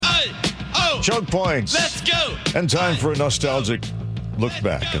Chokepoints. Let's go. And time for a nostalgic look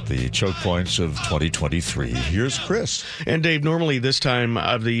back at the choke points of 2023. Here's Chris. And Dave, normally this time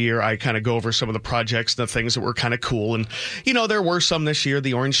of the year, I kind of go over some of the projects, the things that were kind of cool. And, you know, there were some this year.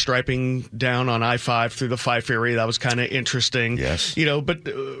 The orange striping down on I-5 through the Fife area, that was kind of interesting. Yes. You know, but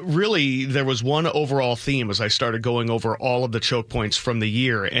really there was one overall theme as I started going over all of the choke points from the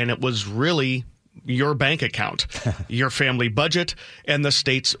year. And it was really your bank account, your family budget, and the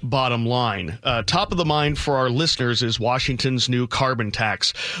state's bottom line. Top of the mind for our listeners is Washington's new carbon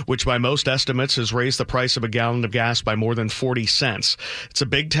tax, which by most estimates has raised the price of a gallon of gas by more than 40 cents. It's a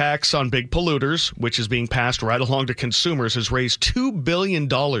big tax on big polluters, which is being passed right along to consumers, has raised $2 billion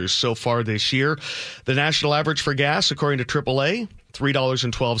so far this year. The national average for gas, according to AAA,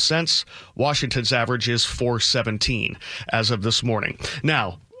 $3.12. Washington's average is $4.17 as of this morning.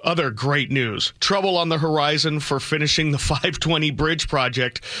 Now, other great news. Trouble on the horizon for finishing the 520 bridge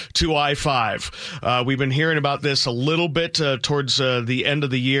project to I-5. We've been hearing about this a little bit towards the end of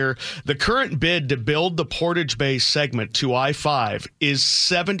the year. The current bid to build the Portage Bay segment to I-5 is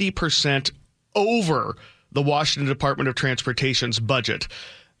 70% over the Washington Department of Transportation's budget.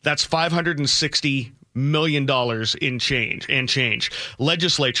 That's $560 million in change.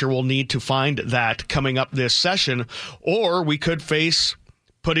 Legislature will need to find that coming up this session, or we could face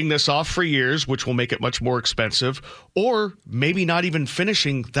putting this off for years, which will make it much more expensive, or maybe not even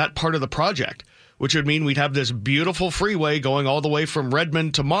finishing that part of the project, which would mean we'd have this beautiful freeway going all the way from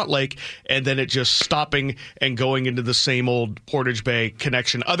Redmond to Montlake, and then it just stopping and going into the same old Portage Bay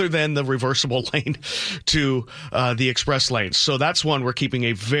connection, other than the reversible lane to the express lanes. So that's one we're keeping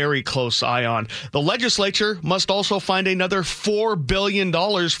a very close eye on. The legislature must also find another $4 billion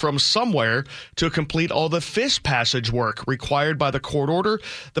from somewhere to complete all the FIS passage work required by the court order.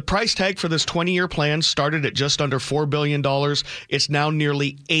 The price tag for this 20-year plan started at just under $4 billion. It's now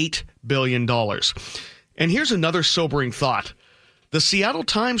nearly $8 billion. And here's another sobering thought. The Seattle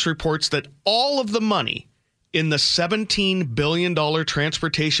Times reports that all of the money in the $17 billion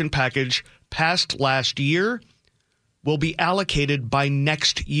transportation package passed last year will be allocated by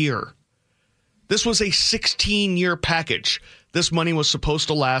next year. This was a 16-year package. This money was supposed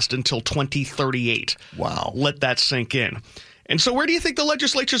to last until 2038. Wow. Let that sink in. And so where do you think the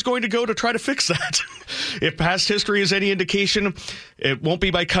legislature is going to go to try to fix that? If past history is any indication, it won't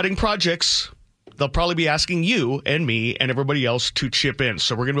be by cutting projects. They'll probably be asking you and me and everybody else to chip in.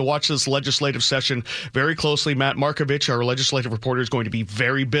 So we're going to watch this legislative session very closely. Matt Markovich, our legislative reporter, is going to be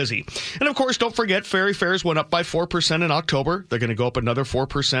very busy. And, of course, don't forget, ferry fares went up by 4% in October. They're going to go up another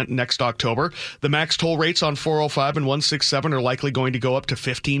 4% next October. The max toll rates on 405 and 167 are likely going to go up to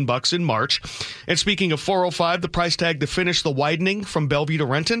 $15 in March. And speaking of 405, the price tag to finish the widening from Bellevue to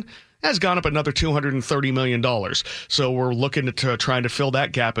Renton has gone up another $230 million. So we're looking at trying to fill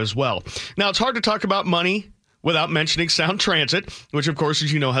that gap as well. Now, it's hard to talk about money without mentioning Sound Transit, which, of course,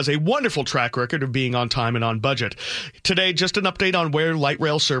 as you know, has a wonderful track record of being on time and on budget. Today, just an update on where light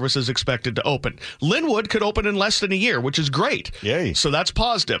rail service is expected to open. Linwood could open in less than a year, which is great. Yay. So that's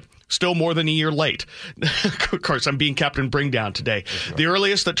positive. Still more than a year late. Of course, I'm being Captain Bringdown today. Right. The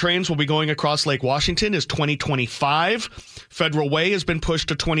earliest that trains will be going across Lake Washington is 2025. Federal Way has been pushed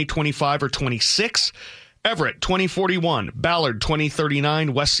to 2025 or 26. Everett, 2041. Ballard,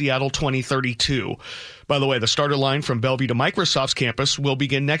 2039. West Seattle, 2032. By the way, the starter line from Bellevue to Microsoft's campus will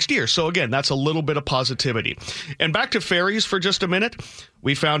begin next year. So again, that's a little bit of positivity. And back to ferries for just a minute.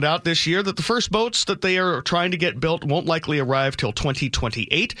 We found out this year that the first boats that they are trying to get built won't likely arrive till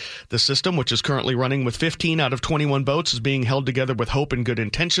 2028. The system, which is currently running with 15 out of 21 boats, is being held together with hope and good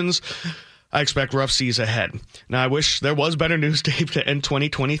intentions. I expect rough seas ahead. Now, I wish there was better news, Dave, to end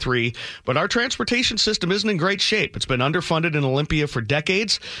 2023, but our transportation system isn't in great shape. It's been underfunded in Olympia for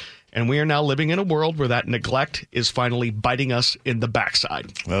decades, and we are now living in a world where that neglect is finally biting us in the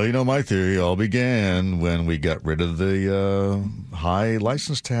backside. Well, you know, my theory all began when we got rid of the high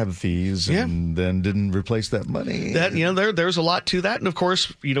license tab fees and then didn't replace that money. That, you know, there's a lot to that. And, of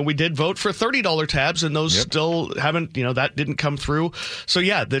course, you know, we did vote for $30 tabs, and those still haven't, you know, that didn't come through. So,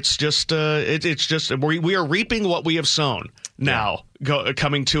 yeah, that's just, it's just, we are reaping what we have sown now.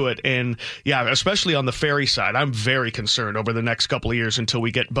 Coming to it. And yeah, especially on the ferry side, I'm very concerned over the next couple of years until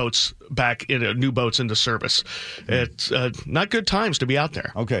we get boats back in new boats into service. It's not good times to be out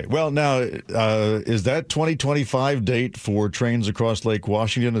there. Okay. Well, now, is that 2025 date for trains across Lake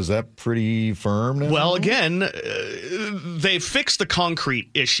Washington? Is that pretty firm now? Well, again, they fixed the concrete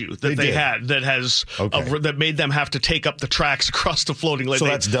issue that they had that has that made them have to take up the tracks across the floating lake. So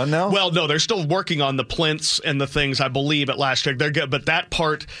that's done now? Well, no, they're still working on the plinths and the things, I believe, at last check. but that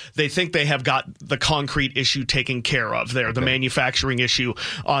part, they think they have got the concrete issue taken care of there, the manufacturing issue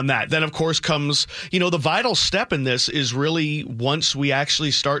on that. Then, of course, comes, the vital step in this is really once we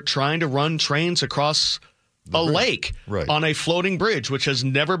actually start trying to run trains across a lake on a floating bridge, which has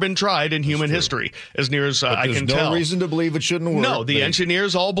never been tried in human history, as near as I can tell. There's no reason to believe it shouldn't work. No, the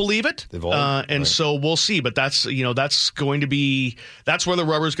engineers all believe it, so we'll see. But that's going to be that's where the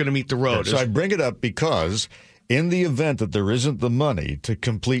rubber's going to meet the road. So I bring it up because in the event that there isn't the money to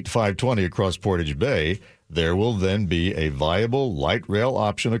complete 520 across Portage Bay, there will then be a viable light rail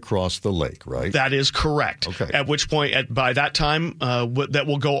option across the lake, right? That is correct. Okay. At which point, by that time, that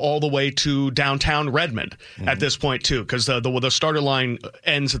will go all the way to downtown Redmond at this point, too, because the starter line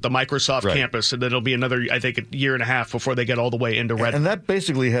ends at the Microsoft campus, and then it'll be another, I think, a year and a half before they get all the way into Redmond. And that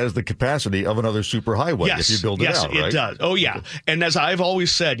basically has the capacity of another superhighway if you build it out, right? Yes, it does. Oh, yeah. And as I've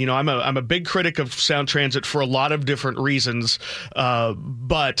always said, I'm a big critic of Sound Transit for a lot of different reasons,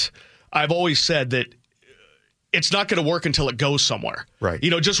 but I've always said that it's not going to work until it goes somewhere. Right.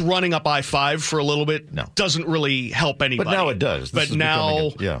 Just running up I-5 for a little bit doesn't really help anybody. But now it does. But now,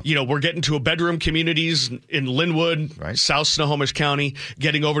 we're getting to a bedroom communities in Linwood, South Snohomish County,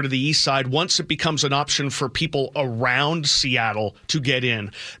 getting over to the east side. Once it becomes an option for people around Seattle to get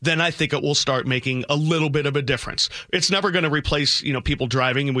in, then I think it will start making a little bit of a difference. It's never going to replace, people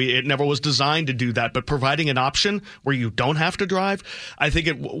driving, and it never was designed to do that. But providing an option where you don't have to drive, I think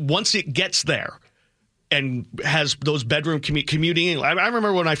once it gets there, and has those bedroom commuting. I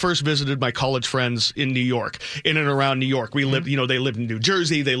remember when I first visited my college friends in New York, in and around New York. We lived, they lived in New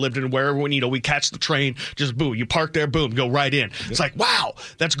Jersey. They lived in wherever, we catch the train, just boom, you park there, boom, go right in. It's like, wow,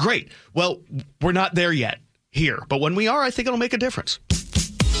 that's great. Well, we're not there yet here. But when we are, I think it'll make a difference.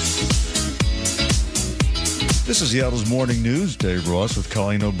 This is Seattle's Morning News. Dave Ross with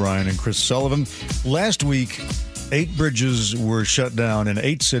Colleen O'Brien and Chris Sullivan. Last week, 8 bridges were shut down in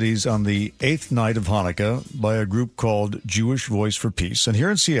 8 cities on the 8th night of Hanukkah by a group called Jewish Voice for Peace. And here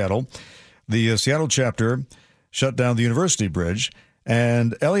in Seattle, the Seattle chapter shut down the University Bridge.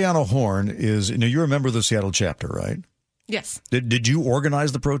 And Eliana Horn you remember the Seattle chapter, right? Yes. Did you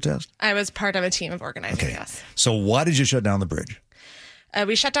organize the protest? I was part of a team of organizing, yes. So why did you shut down the bridge?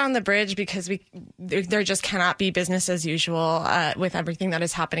 We shut down the bridge because there just cannot be business as usual with everything that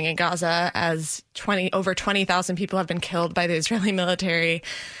is happening in Gaza, as over 20,000 people have been killed by the Israeli military,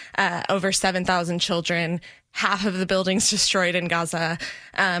 over 7,000 children, half of the buildings destroyed in Gaza,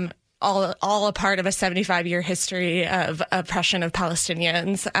 all a part of a 75-year history of oppression of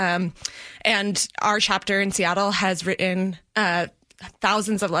Palestinians. And our chapter in Seattle has written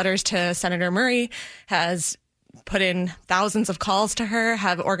thousands of letters to Senator Murray, has put in thousands of calls to her,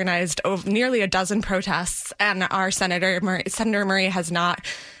 have organized nearly a dozen protests, and our Senator Murray has not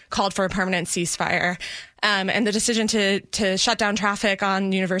called for a permanent ceasefire. And the decision to shut down traffic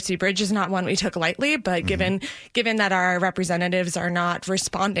on University Bridge is not one we took lightly, but given that our representatives are not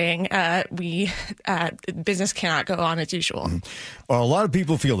responding, business cannot go on as usual. Well, a lot of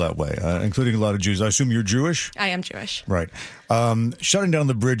people feel that way, including a lot of Jews. I assume you're Jewish? I am Jewish. Right. Shutting down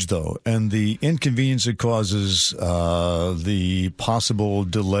the bridge, though, and the inconvenience it causes, the possible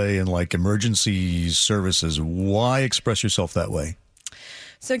delay in emergency services, why express yourself that way?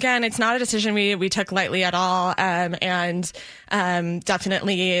 So again, it's not a decision we took lightly at all, and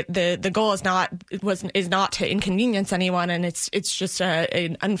definitely the goal is not to inconvenience anyone, and it's just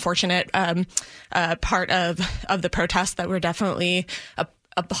an unfortunate part of the protest that we're definitely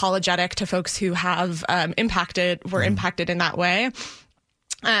apologetic to folks who have were impacted in that way,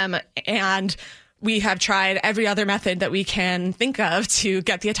 and we have tried every other method that we can think of to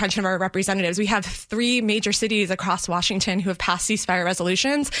get the attention of our representatives. We have 3 major cities across Washington who have passed ceasefire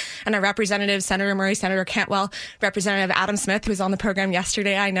resolutions, and our representatives, Senator Murray, Senator Cantwell, Representative Adam Smith, who was on the program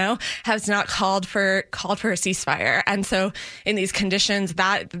yesterday, I know, has not called for a ceasefire. And so in these conditions,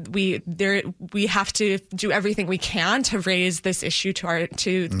 that we have to do everything we can to raise this issue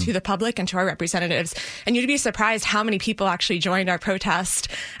to the public and to our representatives. And you'd be surprised how many people actually joined our protest,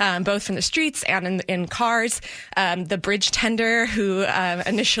 both from the streets and in cars. The bridge tender who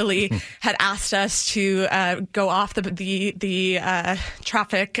initially had asked us to go off the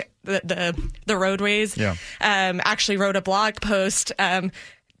traffic, the roadways, actually wrote a blog post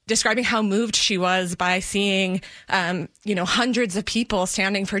describing how moved she was by seeing, hundreds of people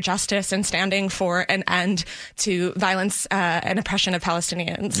standing for justice and standing for an end to violence and oppression of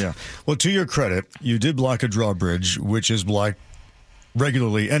Palestinians. Yeah. Well, to your credit, you did block a drawbridge, which is blocked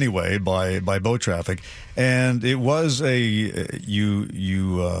regularly anyway by boat traffic, and it was you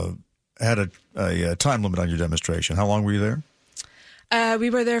had a time limit on your demonstration. How long were you there? We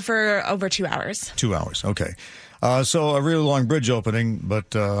were there for over 2 hours. 2 hours, okay. So a really long bridge opening,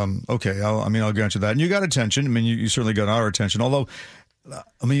 but okay, I'll grant you that. And you got attention. I mean, you certainly got our attention, although,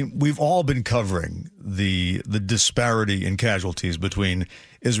 I mean, we've all been covering the disparity in casualties between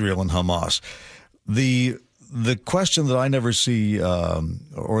Israel and Hamas. The question that I never see,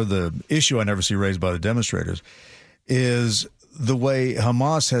 or the issue I never see raised by the demonstrators, is the way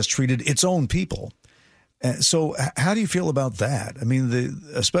Hamas has treated its own people. So how do you feel about that? I mean,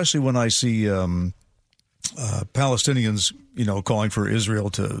 especially when I see Palestinians, calling for Israel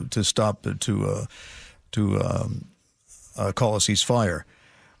to stop, to call a ceasefire.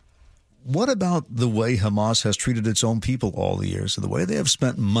 What about the way Hamas has treated its own people all the years, and the way they have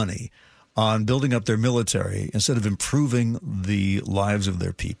spent money on building up their military instead of improving the lives of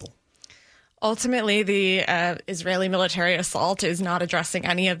their people? Ultimately, the Israeli military assault is not addressing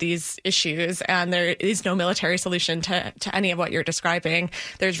any of these issues, and there is no military solution to any of what you're describing.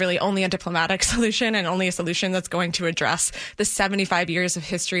 There's really only a diplomatic solution, and only a solution that's going to address the 75 years of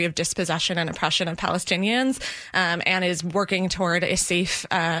history of dispossession and oppression of Palestinians, and is working toward a safe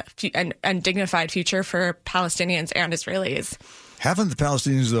and dignified future for Palestinians and Israelis. Haven't the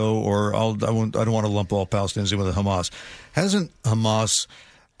Palestinians, though, I don't want to lump all Palestinians in with Hamas, hasn't Hamas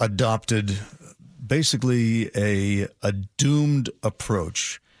adopted basically a doomed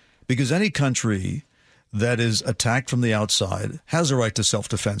approach? Because any country that is attacked from the outside has a right to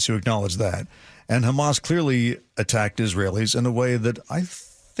self-defense. You acknowledge that. And Hamas clearly attacked Israelis in a way that I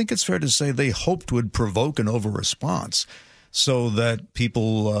think it's fair to say they hoped would provoke an over-response so that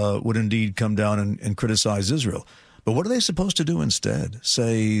people would indeed come down and criticize Israel. But what are they supposed to do instead?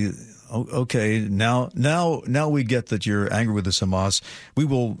 Say, okay, now we get that you're angry with this Hamas. We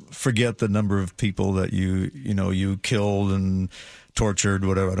will forget the number of people that you killed and tortured,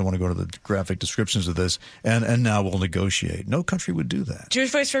 whatever. I don't want to go to the graphic descriptions of this. And now we'll negotiate. No country would do that. Jewish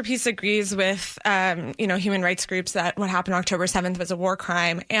Voice for Peace agrees with, human rights groups that what happened on October 7th was a war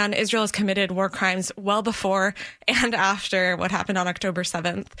crime. And Israel has committed war crimes well before and after what happened on October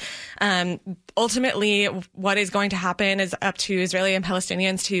 7th. Ultimately, what is going to happen is up to Israeli and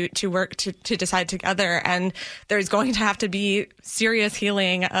Palestinians to work to decide together. And there's going to have to be serious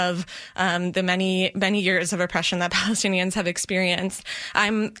healing of the many, many years of oppression that Palestinians have experienced.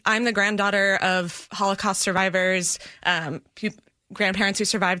 I'm the granddaughter of Holocaust survivors, grandparents who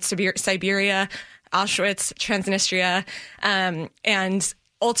survived Siberia, Auschwitz, Transnistria, and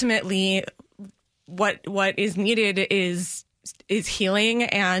ultimately, what is needed is healing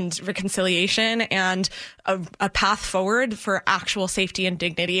and reconciliation and a path forward for actual safety and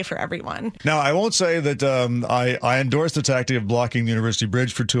dignity for everyone. Now, I won't say that I endorse the tactic of blocking the University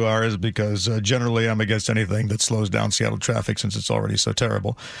Bridge for 2 hours because generally I'm against anything that slows down Seattle traffic since it's already so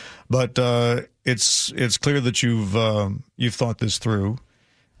terrible. But it's clear that you've thought this through.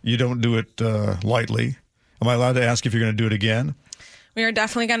 You don't do it lightly. Am I allowed to ask if you're going to do it again? We are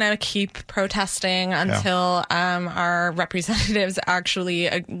definitely going to keep protesting until our representatives actually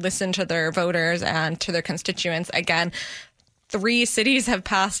listen to their voters and to their constituents. Again, 3 cities have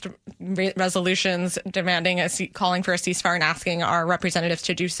passed resolutions demanding calling for a ceasefire and asking our representatives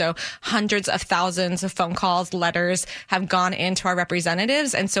to do so. Hundreds of thousands of phone calls, letters have gone into our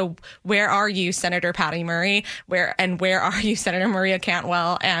representatives. And so where are you, Senator Patty Murray? Where are you, Senator Maria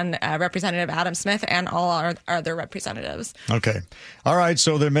Cantwell and Representative Adam Smith and all our other representatives? Okay. All right.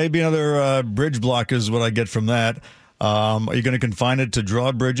 So there may be another bridge block is what I get from that. Are you going to confine it to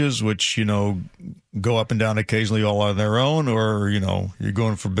drawbridges, which, go up and down occasionally all on their own, or, you're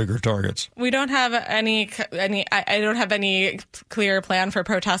going for bigger targets? We don't have I don't have any clear plan for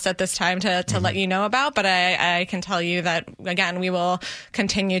protest at this time to let you know about, but I can tell you that, again, we will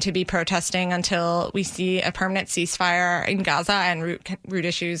continue to be protesting until we see a permanent ceasefire in Gaza and root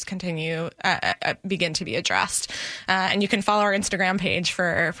issues begin to be addressed. And you can follow our Instagram page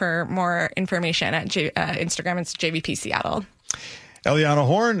for more information at Instagram. It's JVP Seattle. Eliana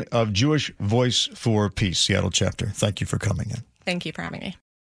Horn of Jewish Voice for Peace, Seattle chapter. Thank you for coming in. Thank you for having me.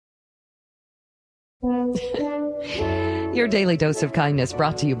 Your daily dose of kindness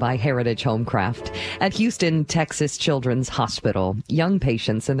brought to you by Heritage Homecraft. At Houston, Texas Children's Hospital, young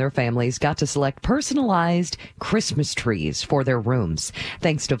patients and their families got to select personalized Christmas trees for their rooms,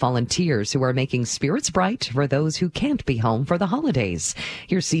 thanks to volunteers who are making spirits bright for those who can't be home for the holidays.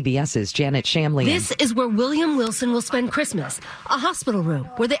 Here's CBS's Janet Shamlian. This is where William Wilson will spend Christmas, a hospital room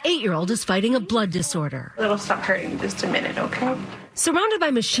where the 8-year-old is fighting a blood disorder. It'll stop hurting in just a minute, okay? Surrounded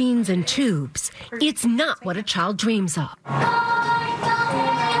by machines and tubes, it's not what a child dreams of.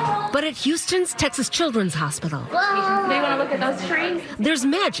 But at Houston's Texas Children's Hospital, do you want to look at those trees? There's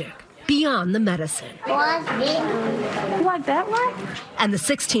magic beyond the medicine. Like that one? And the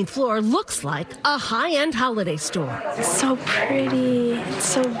 16th floor looks like a high-end holiday store. It's so pretty. It's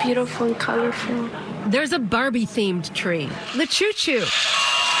so beautiful and colorful. There's a Barbie-themed tree, the Choo Choo,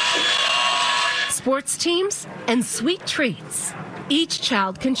 sports teams, and sweet treats. Each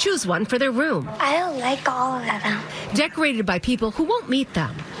child can choose one for their room. I don't like all of them. Decorated by people who won't meet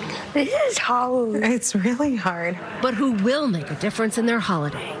them, This is hard. It's really hard. but who will make a difference in their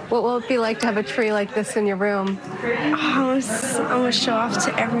holiday. What will it be like to have a tree like this in your room? I'm going to show off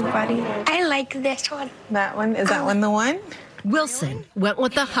to everybody. I like this one. That one? Is that one the one? Wilson went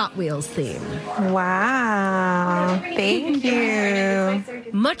with the Hot Wheels theme. Wow. Thank you.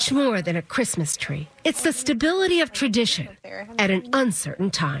 Much more than a Christmas tree. It's the stability of tradition at an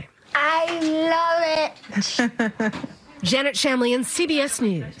uncertain time. I love it. Janet Shamlian, CBS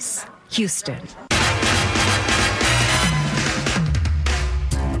News, Houston.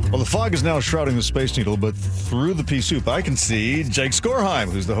 Well, the fog is now shrouding the Space Needle, but through the pea soup, I can see Jake Skorheim,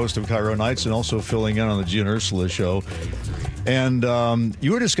 who's the host of Cairo Nights and also filling in on the Gia and Ursula show. And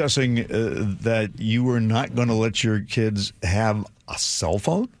you were discussing that you were not going to let your kids have a cell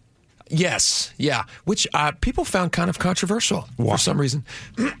phone? Yes, yeah, which people found kind of controversial for some reason.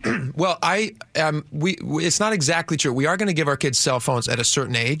 Well, it's not exactly true. We are going to give our kids cell phones at a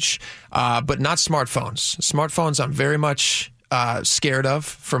certain age, but not smartphones. Smartphones, I'm very much scared of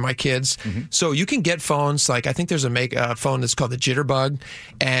for my kids. Mm-hmm. So you can get phones like I think there's a phone that's called the Jitterbug,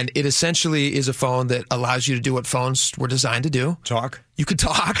 and it essentially is a phone that allows you to do what phones were designed to do. Talk. You could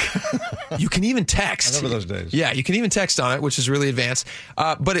talk. You can even text. I remember those days. Yeah, you can even text on it, which is really advanced.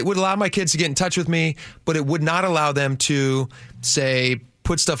 But it would allow my kids to get in touch with me, but it would not allow them to, say,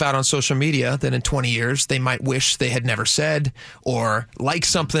 put stuff out on social media that in 20 years they might wish they had never said, or like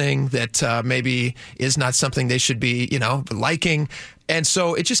something that maybe is not something they should be, liking. And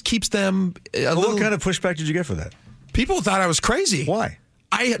so it just keeps them a little... What kind of pushback did you get for that? People thought I was crazy. Why?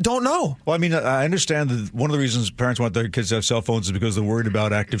 I don't know. Well, I mean, I understand that one of the reasons parents want their kids to have cell phones is because they're worried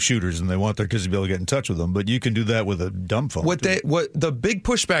about active shooters and they want their kids to be able to get in touch with them. But you can do that with a dumb phone. What the big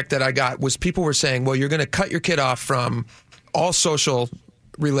pushback that I got was people were saying, well, you're going to cut your kid off from all social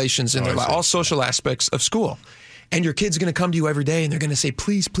relations in their life, all social aspects of school. And your kid's going to come to you every day and they're going to say,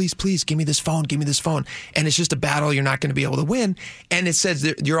 please, please, please, give me this phone, give me this phone. And it's just a battle you're not going to be able to win. And it says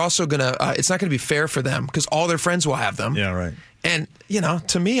that you're also going to, it's not going to be fair for them because all their friends will have them. Yeah, right. And,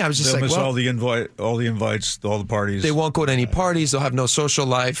 to me, I was just They'll like, miss all the invites, all the parties. They won't go to any parties. They'll have no social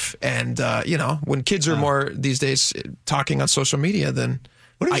life. And, when kids are more these days talking on social media, then...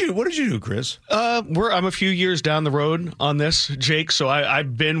 What did you do, Chris? I'm a few years down the road on this, Jake. So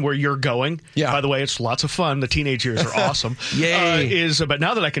I've been where you're going. Yeah. By the way, it's lots of fun. The teenage years are awesome. Yay! But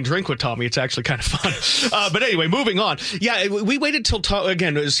now that I can drink with Tommy, it's actually kind of fun. But anyway, moving on. Yeah, we waited till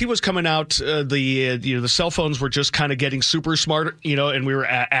again as he was coming out. The cell phones were just kind of getting super smart. And we were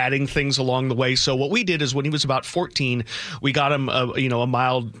adding things along the way. So what we did is when he was about 14, we got him a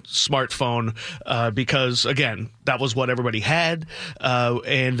mild smartphone because again that was what everybody had.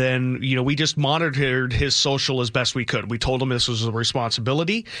 And then, we just monitored his social as best we could. We told him this was a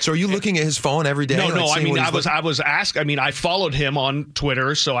responsibility. So are you looking at his phone every day? No. I followed him on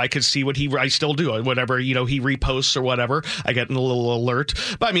Twitter so I could see what I still do. Whatever, he reposts or whatever. I get a little alert.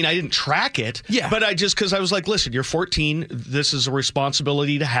 But I didn't track it. Yeah. But because I was like, listen, you're 14. This is a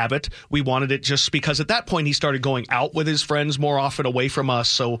responsibility to have it. We wanted it just because at that point he started going out with his friends more often away from us.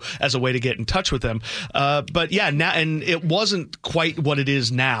 So as a way to get in touch with them. But yeah, now, and it wasn't quite what it is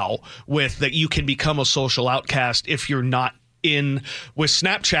now with that you can become a social outcast if you're not in with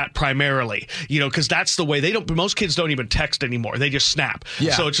Snapchat primarily, because that's the way most kids don't even text anymore. They just snap.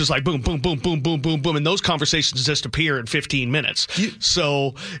 Yeah. So it's just like boom, boom, boom, boom, boom, boom, boom. And those conversations disappear in 15 minutes.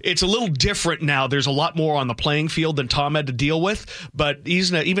 So it's a little different now. There's a lot more on the playing field than Tom had to deal with. But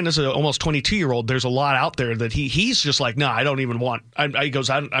even as an almost 22-year-old, there's a lot out there that he's just like, no, I don't even want. He goes,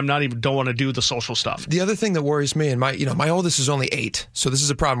 don't want to do the social stuff. The other thing that worries me, and my oldest is only 8, so this is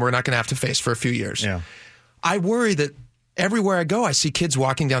a problem we're not going to have to face for a few years. Yeah. I worry that everywhere I go, I see kids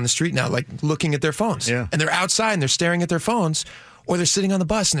walking down the street now, like looking at their phones. Yeah. And they're outside and they're staring at their phones, or they're sitting on the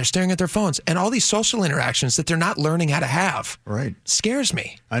bus and they're staring at their phones. And all these social interactions that they're not learning how to have. Right. Scares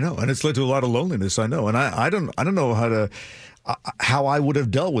me. I know. And it's led to a lot of loneliness. I know. And I don't know how I would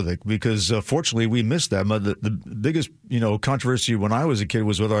have dealt with it because fortunately we missed that. The biggest controversy when I was a kid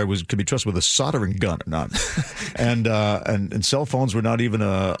was whether I could be trusted with a soldering gun or not, and cell phones were not even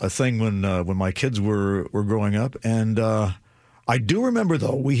a thing when my kids were growing up. And I do remember,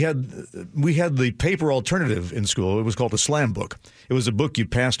 though, we had the paper alternative in school. It was called a slam book. It was a book you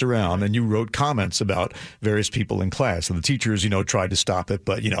passed around and you wrote comments about various people in class. And the teachers, tried to stop it,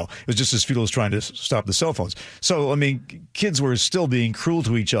 but, it was just as futile as trying to stop the cell phones. So, I mean, kids were still being cruel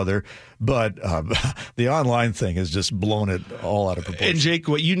to each other, but the online thing has just blown it all out of proportion. And Jake,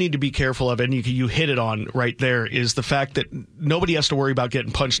 what you need to be careful of, and you hit it on right there, is the fact that nobody has to worry about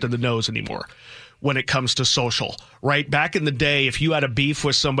getting punched in the nose anymore when it comes to social, right? Back in the day, if you had a beef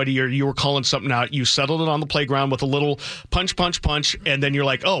with somebody or you were calling something out, you settled it on the playground with a little punch, and then you're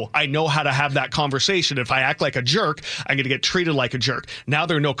like, oh, I know how to have that conversation. If I act like a jerk, I'm going to get treated like a jerk. Now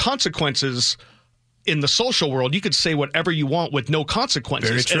there are no consequences in the social world. You could say whatever you want with no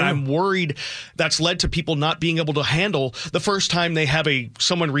consequences. And I'm worried that's led to people not being able to handle the first time they have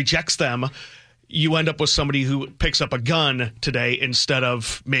someone rejects them. You end up with somebody who picks up a gun today instead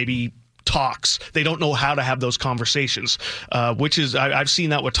of maybe talks. They don't know how to have those conversations, which is, I've seen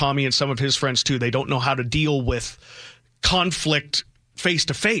that with Tommy and some of his friends too. They don't know how to deal with conflict face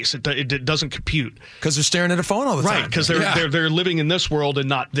to face. It doesn't compute because they're staring at a phone all the time. Right, because they're living in this world and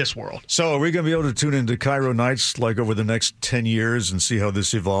not this world. So are we going to be able to tune into Cairo Nights like over the next 10 years and see how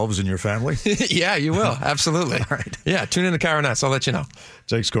this evolves in your family? Yeah, you will. Absolutely. All right. Yeah, tune into Cairo Nights. I'll let you know.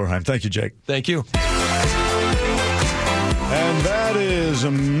 Jake Skorheim. Thank you, Jake. Thank you. And that is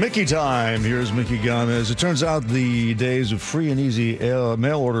Micki time. Here's Micki Gamez. It turns out the days of free and easy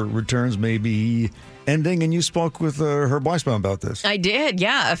mail order returns may be ending, and you spoke with Herb Weisbaum about this. I did,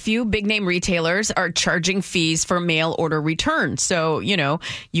 yeah. A few big-name retailers are charging fees for mail order returns. So,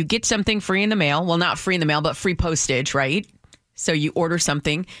 you get something free in the mail. Well, not free in the mail, but free postage, right? So you order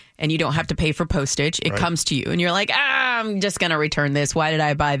something and you don't have to pay for postage. It comes to you and you're like, I'm just going to return this. Why did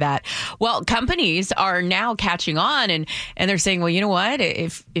I buy that? Well, companies are now catching on and they're saying, well, you know what?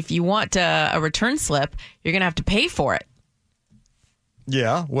 If you want a return slip, you're going to have to pay for it.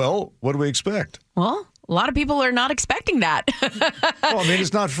 Yeah. Well, what do we expect? Well, a lot of people are not expecting that. Well, I mean,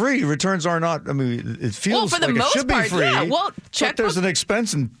 it's not free. Returns are not. I mean, it feels like it should be free. Yeah. Well, but there's an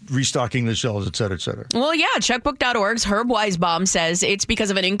expense in restocking the shelves, et cetera, et cetera. Well, yeah. Checkbook.org's Herb Weisbaum says it's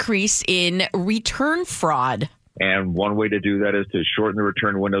because of an increase in return fraud. And one way to do that is to shorten the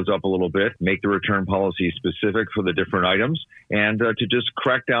return windows up a little bit, make the return policy specific for the different items, and to just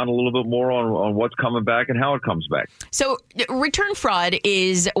crack down a little bit more on what's coming back and how it comes back. So return fraud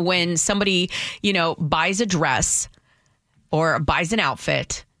is when somebody, buys a dress or buys an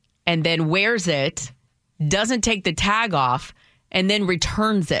outfit and then wears it, doesn't take the tag off, and then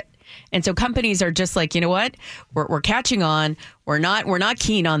returns it. And so companies are just like, you know what? We're catching on. We're not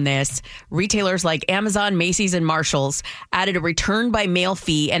keen on this. Retailers like Amazon, Macy's, and Marshall's added a return by mail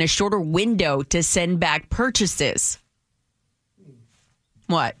fee and a shorter window to send back purchases.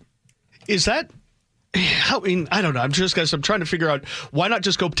 What? Is that? I don't know. I'm trying to figure out why not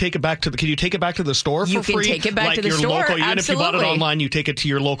just go take it back to can you take it back to the store for free? You can take it back like to the your store. Local, even Absolutely. if you bought it online, you take it to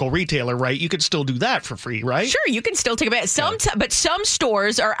your local retailer, right? You could still do that for free, right? Sure, you can still take it back. But some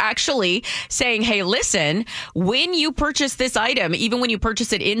stores are actually saying, hey, listen, when you purchase this item, even when you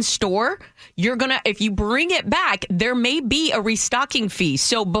purchase it in store, if you bring it back, there may be a restocking fee.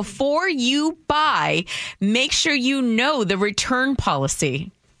 So before you buy, make sure you know the return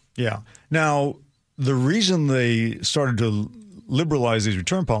policy. Yeah. Now, the reason they started to liberalize these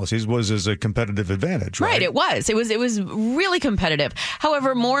return policies was as a competitive advantage, right? Right, it was. It was really competitive.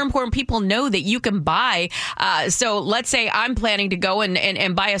 However, more important, people know that you can buy. So let's say I'm planning to go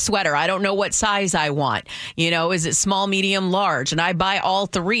and buy a sweater. I don't know what size I want. Is it small, medium, large? And I buy all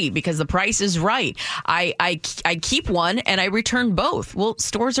three because the price is right. I keep one and I return both. Well,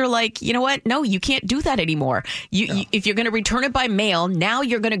 stores are like, you know what? No, you can't do that anymore. If you're going to return it by mail, now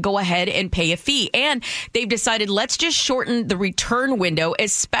you're going to go ahead and pay a fee. And they've decided, let's just shorten the return window,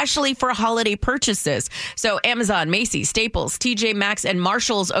 especially for holiday purchases. So Amazon, Macy's, Staples, TJ Maxx, and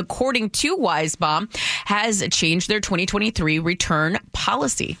Marshall's, according to Weisbaum, has changed their 2023 return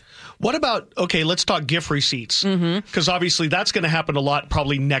policy. What about, let's talk gift receipts. Because obviously that's going to happen a lot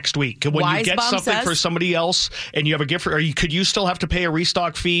probably next week. When you get something for somebody else and you have a gift, could you still have to pay a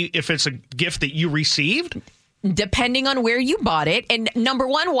restock fee if it's a gift that you received? Depending on where you bought it. And number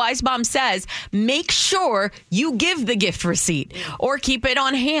one, Weisbaum says, make sure you give the gift receipt or keep it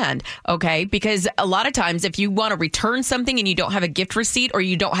on hand. Okay. Because a lot of times if you want to return something and you don't have a gift receipt or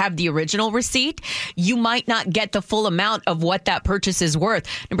you don't have the original receipt, you might not get the full amount of what that purchase is worth.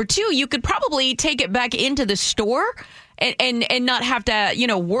 Number two, you could probably take it back into the store and not have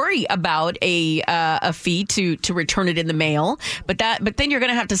to, worry about a fee to return it in the mail. But then you're going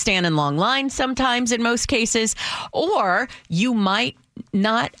to have to stand in long lines sometimes in most cases, or you might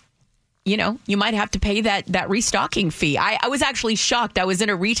not you might have to pay that restocking fee. I was actually shocked. I was in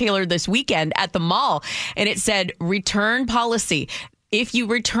a retailer this weekend at the mall, and it said return policy. If you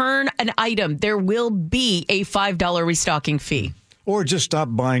return an item, there will be a $5 restocking fee. Or just stop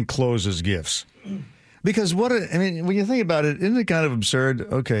buying clothes as gifts. Because when you think about it, isn't it kind of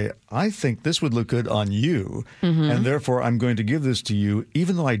absurd? Okay, I think this would look good on you, and therefore I'm going to give this to you,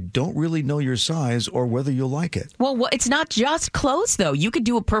 even though I don't really know your size or whether you'll like it. Well, it's not just clothes, though. You could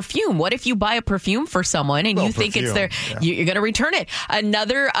do a perfume. What if you buy a perfume for someone and you think it's you're going to return it?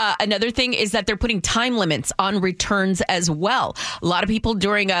 Another thing is that they're putting time limits on returns as well. A lot of people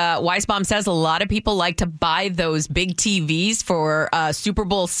Weisbaum says a lot of people like to buy those big TVs for Super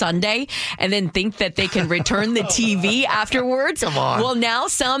Bowl Sunday and then think that they can return the TV afterwards. Come on. Well, now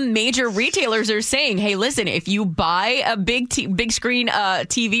some major retailers are saying, hey, listen, if you buy a big screen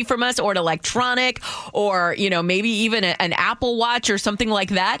TV from us or an electronic or, maybe even an Apple Watch or something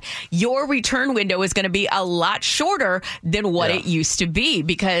like that, your return window is going to be a lot shorter than what it used to be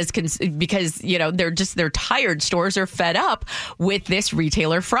because they're tired. Stores are fed up with this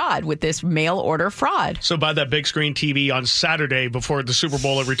retailer fraud, with this mail order fraud. So buy that big screen TV on Saturday before the Super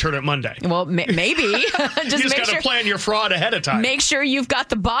Bowl and return it Monday. Well, maybe. You just got to plan your fraud ahead of time. Make sure you've got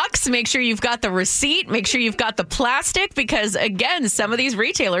the box. Make sure you've got the receipt. Make sure you've got the plastic because, again, some of these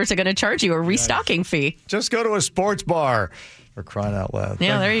retailers are going to charge you a restocking fee. Just go to a sports bar. For crying out loud.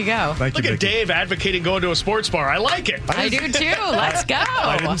 Yeah, there you go. Look at Dave advocating going to a sports bar. I like it. I do too. Let's go.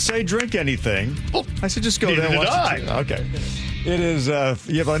 I didn't say drink anything. I said just go Neither there and did watch it. Okay. It is,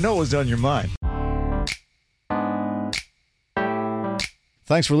 but I know it was on your mind.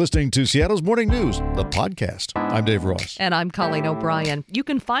 Thanks for listening to Seattle's Morning News, the podcast. I'm Dave Ross. And I'm Colleen O'Brien. You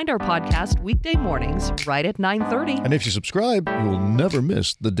can find our podcast weekday mornings right at 9:30. And if you subscribe, you will never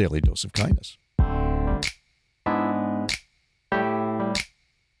miss the Daily Dose of Kindness.